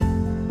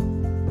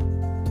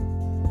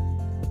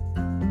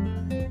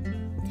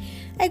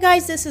Hey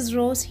guys, this is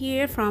Rose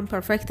here from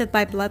Perfected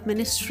by Blood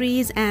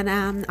Ministries, and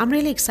I'm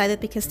really excited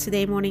because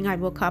today morning I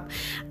woke up.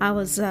 I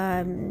was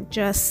I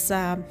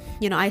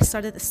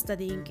started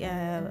studying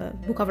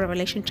Book of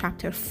Revelation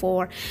chapter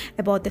 4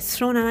 about the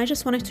throne, and I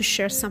just wanted to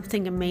share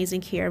something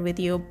amazing here with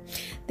you.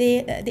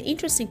 The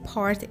interesting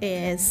part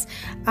is,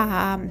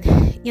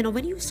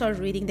 when you start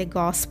reading the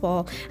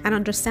gospel and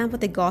understand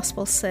what the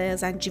gospel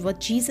says and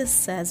what Jesus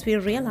says, we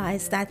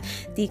realize that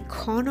the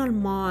carnal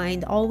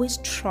mind always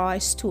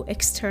tries to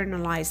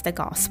externalize the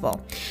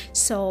gospel.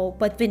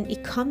 But when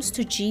it comes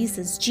to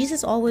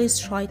Jesus always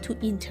tried to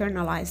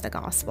internalize the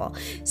gospel.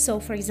 So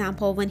for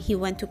example, when he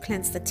went to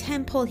cleanse the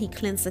temple, he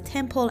cleansed the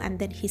temple, and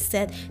then he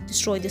said,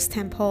 destroy this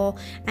temple,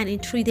 and in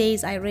 3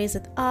 days I raise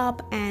it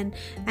up. And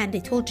they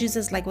told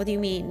Jesus, like, what do you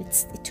mean?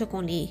 It took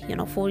only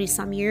 40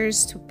 some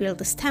years to build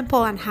this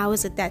temple, and how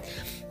is it that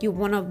you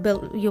want to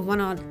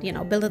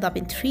build it up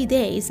in 3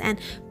 days?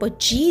 But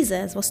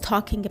Jesus was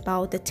talking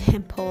about the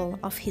temple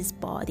of his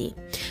body.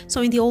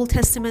 So in the Old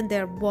Testament,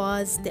 there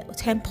was the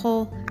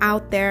temple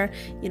out there,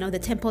 the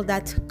temple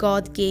that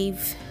God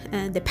gave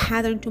the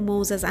pattern to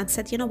Moses and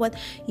said,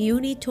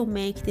 you need to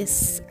make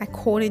this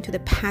according to the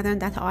pattern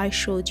that I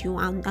showed you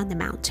on the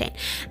mountain.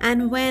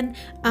 And when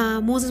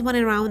Moses went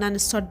around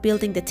and started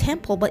building the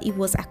temple, but it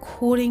was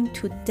according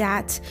to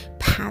that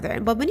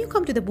pattern. But when you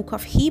come to the book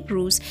of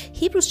Hebrews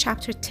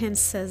chapter 10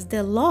 says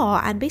the law,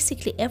 and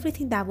basically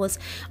everything that was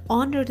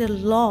under the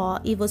law,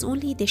 it was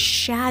only the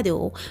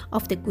shadow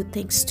of the good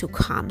things to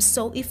come.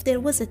 So if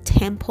there was a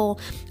temple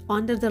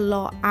under the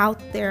law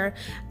out there,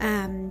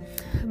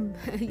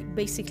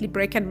 basically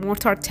brick and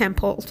mortar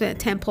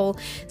temple,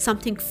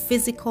 something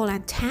physical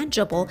and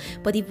tangible,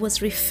 but it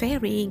was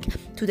referring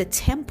to the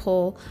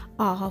temple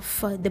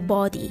of the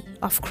body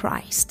of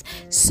Christ.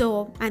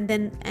 So, and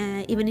then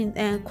even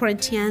in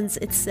Corinthians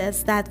it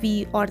says that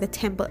we are the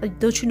temple.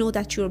 Don't you know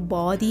that your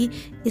body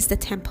is the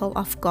temple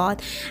of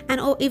God?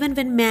 And even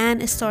when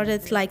man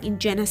started, like in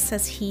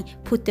Genesis, he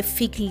put the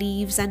fig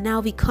leaves, and now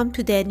we come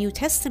to the New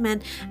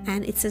Testament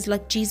and it says,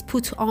 like, Jesus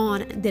put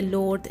on the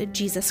Lord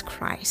Jesus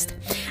Christ.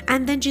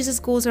 And then Jesus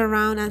goes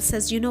around and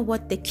says,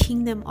 the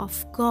kingdom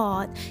of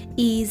God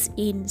is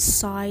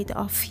inside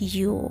of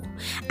you.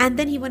 And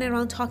then he went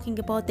around talking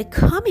about the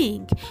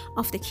coming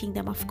of the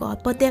kingdom of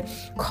God. But the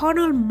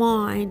carnal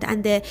mind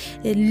and the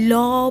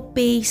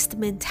law-based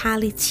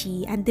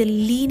mentality and the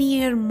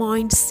linear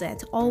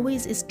mindset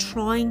always is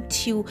trying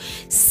to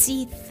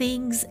see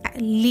things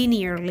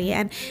linearly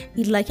and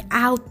like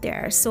out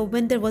there. So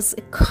when there was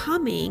a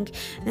coming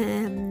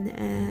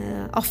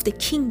of the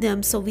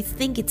kingdom, so we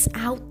think it's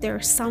out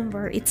there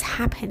somewhere, it's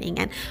happening,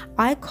 and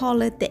I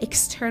call it the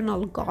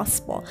external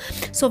gospel.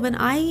 So when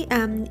I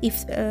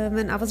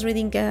was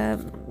reading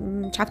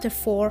chapter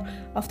 4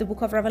 of the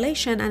book of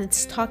Revelation, and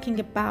it's talking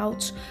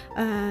about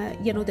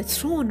the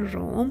throne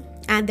room,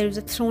 and there's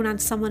a throne and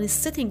someone is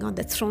sitting on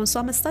the throne. So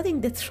I'm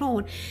studying the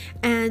throne,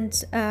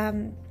 and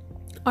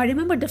I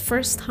remember the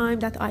first time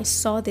that I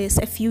saw this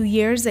a few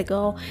years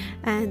ago,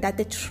 and that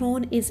the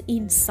throne is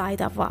inside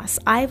of us.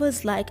 I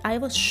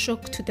was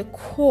shook to the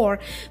core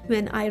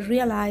when I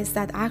realized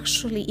that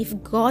actually,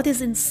 if God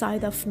is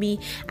inside of me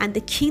and the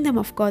kingdom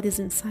of God is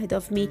inside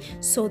of me,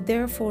 so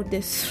therefore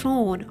the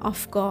throne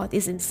of God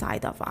is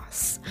inside of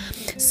us.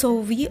 So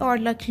we are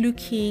like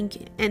looking,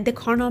 and the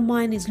carnal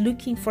mind is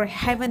looking for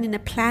heaven in a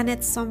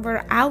planet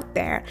somewhere out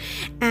there,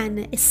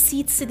 and a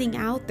seat sitting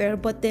out there,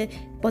 but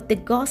the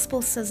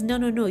gospel says,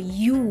 no,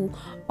 you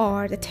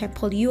are the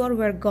temple. You are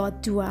where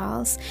God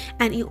dwells.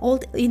 And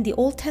in the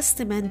Old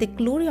Testament, the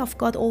glory of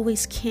God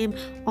always came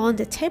on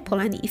the temple.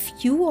 And if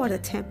you are the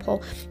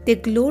temple, the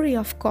glory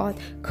of God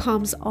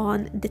comes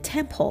on the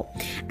temple.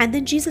 And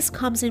then Jesus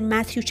comes in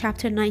Matthew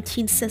chapter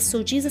 19, says,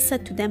 so Jesus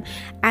said to them,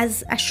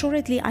 as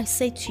assuredly I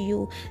say to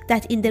you,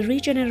 that in the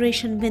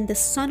regeneration, when the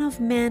Son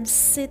of Man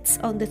sits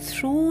on the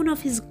throne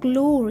of his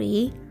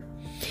glory,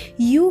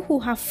 you who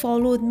have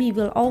followed me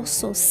will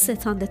also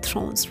sit on the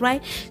thrones,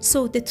 right?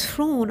 So the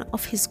throne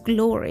of his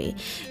glory.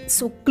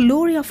 So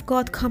glory of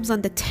God comes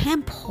on the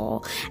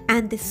temple,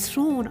 and the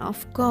throne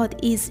of God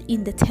is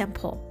in the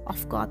temple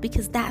of God,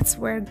 because that's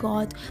where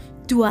God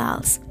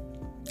dwells.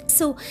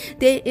 So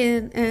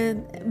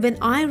when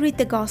I read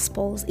the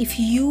Gospels, if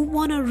you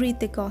want to read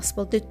the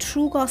Gospel, the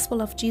true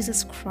Gospel of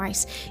Jesus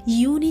Christ,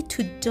 you need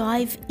to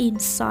dive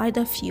inside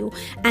of you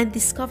and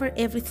discover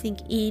everything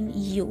in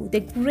you. The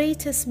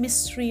greatest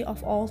mystery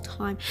of all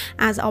time,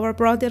 as our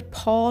brother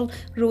Paul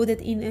wrote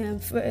it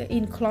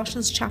in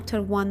Colossians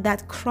chapter 1,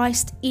 that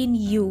Christ in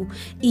you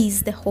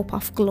is the hope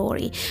of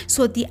glory.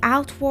 So the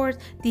outward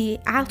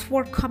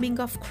coming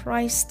of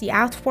Christ, the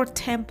outward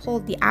temple,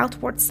 the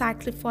outward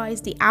sacrifice,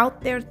 the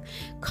out there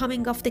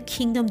coming of the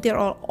kingdom, they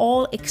are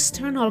all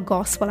external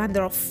gospel, and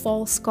there are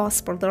false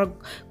gospel. There are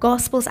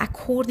gospels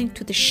according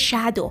to the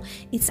shadow.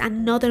 It's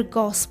another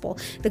gospel,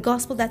 the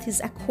gospel that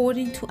is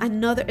according to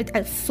another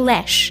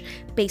flesh,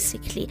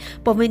 basically.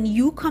 But when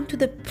you come to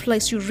the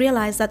place, you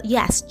realize that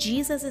yes,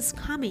 Jesus is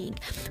coming,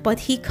 but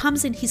he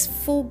comes in his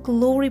full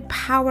glory,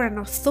 power, and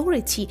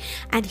authority,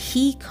 and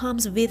he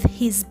comes with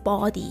his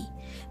body.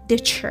 the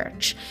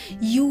church.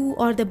 You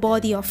are the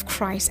body of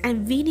Christ,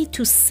 and we need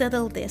to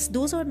settle this.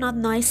 Those are not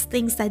nice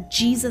things that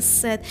Jesus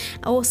said.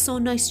 Oh, so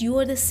nice. You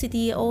are the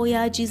city. Oh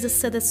yeah, Jesus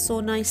said it so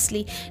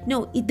nicely.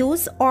 No,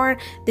 those are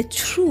the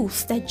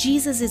truths that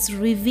Jesus is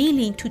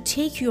revealing to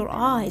take your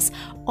eyes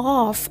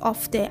off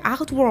of the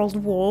outward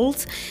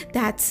world,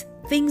 that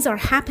things are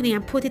happening,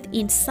 and put it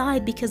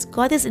inside, because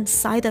God is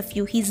inside of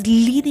you. He's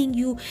leading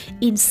you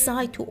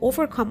inside to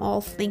overcome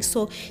all things.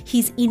 So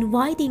he's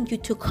inviting you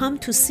to come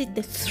to sit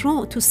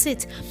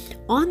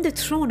on the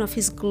throne of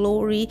his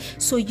glory,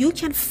 so you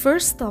can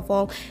first of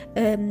all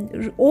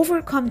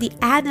overcome the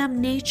Adam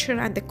nature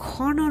and the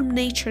carnal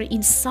nature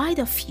inside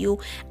of you,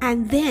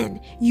 and then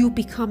you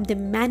become the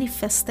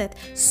manifested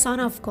Son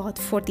of God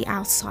for the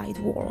outside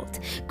world.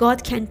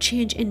 God can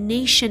change a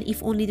nation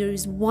if only there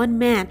is one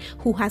man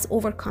who has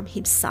overcome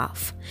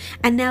himself.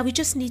 And now we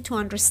just need to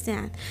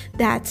understand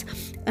that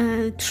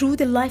through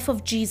the life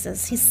of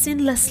Jesus, his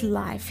sinless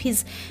life,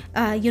 his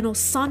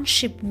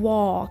sonship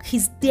walk,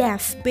 his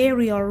death,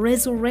 burial,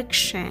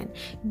 resurrection,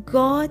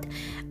 God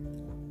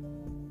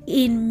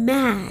in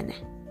man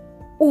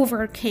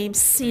overcame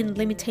sin,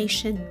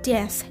 limitation,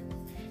 death,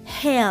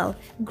 hell,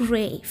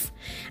 grave.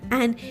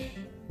 And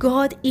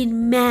God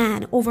in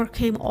man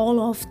overcame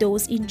all of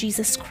those in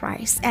Jesus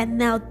Christ. And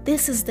now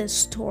this is the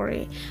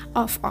story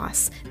of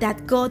us,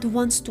 that God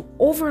wants to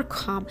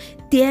overcome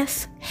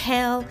death,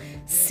 hell,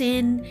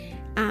 sin,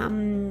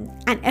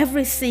 and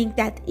everything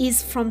that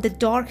is from the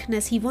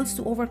darkness. He wants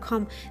to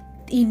overcome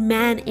in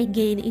man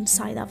again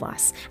inside of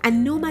us.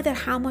 And no matter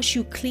how much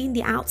you clean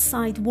the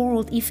outside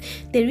world, if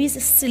there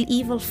is still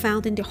evil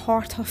found in the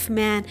heart of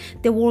man,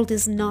 the world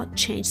is not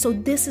changed. So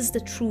this is the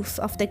truth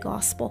of the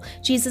gospel.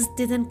 Jesus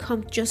didn't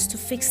come just to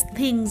fix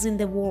things in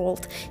the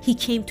world. He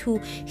came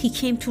to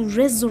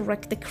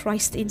resurrect the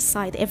Christ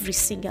inside every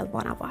single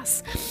one of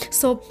us.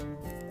 So,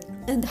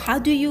 and how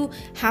do you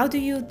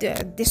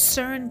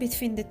discern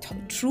between the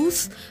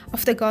truth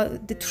of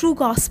the true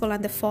gospel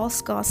and the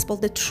false gospel?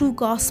 The true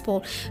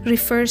gospel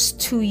refers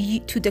to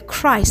the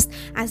Christ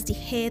as the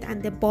head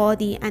and the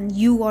body, and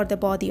you are the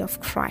body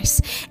of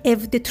Christ.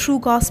 If the true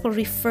gospel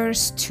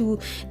refers to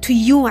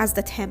you as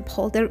the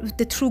temple,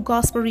 the true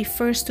gospel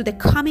refers to the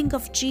coming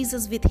of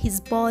Jesus with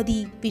his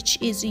body,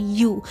 which is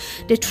you.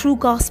 The true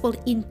gospel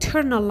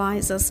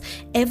internalizes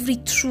every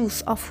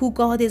truth of who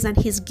God is and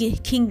his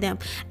kingdom,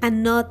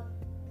 and not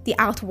the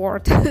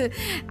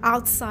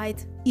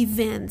outside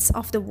events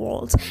of the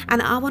world. And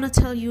I want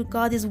to tell you,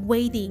 God is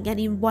waiting and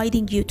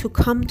inviting you to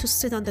come to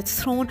sit on the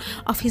throne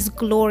of his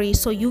glory,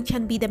 so you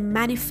can be the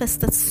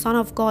manifested Son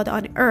of God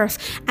on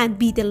earth and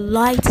be the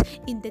light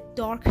in the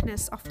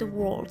darkness of the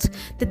world.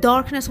 The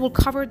darkness will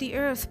cover the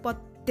earth, but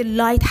the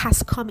light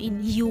has come in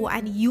you,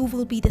 and you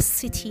will be the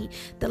city,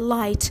 the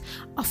light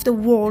of the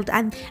world.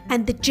 And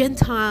the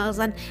Gentiles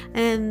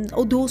and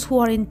those who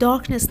are in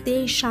darkness,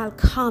 they shall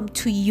come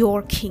to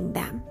your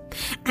kingdom.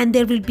 And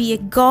there will be a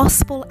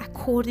gospel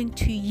according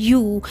to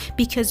you,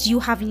 because you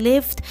have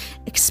lived,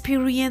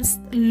 experienced,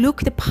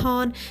 looked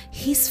upon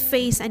his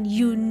face, and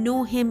you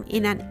know him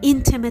in an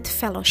intimate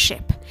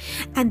fellowship.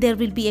 And there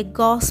will be a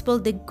gospel,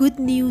 the good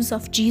news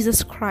of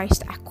Jesus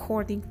Christ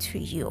according to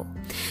you.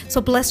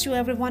 So bless you,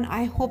 everyone.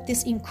 I hope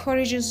this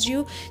encourages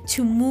you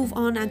to move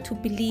on and to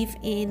believe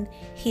in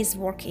his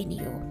work in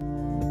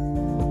you.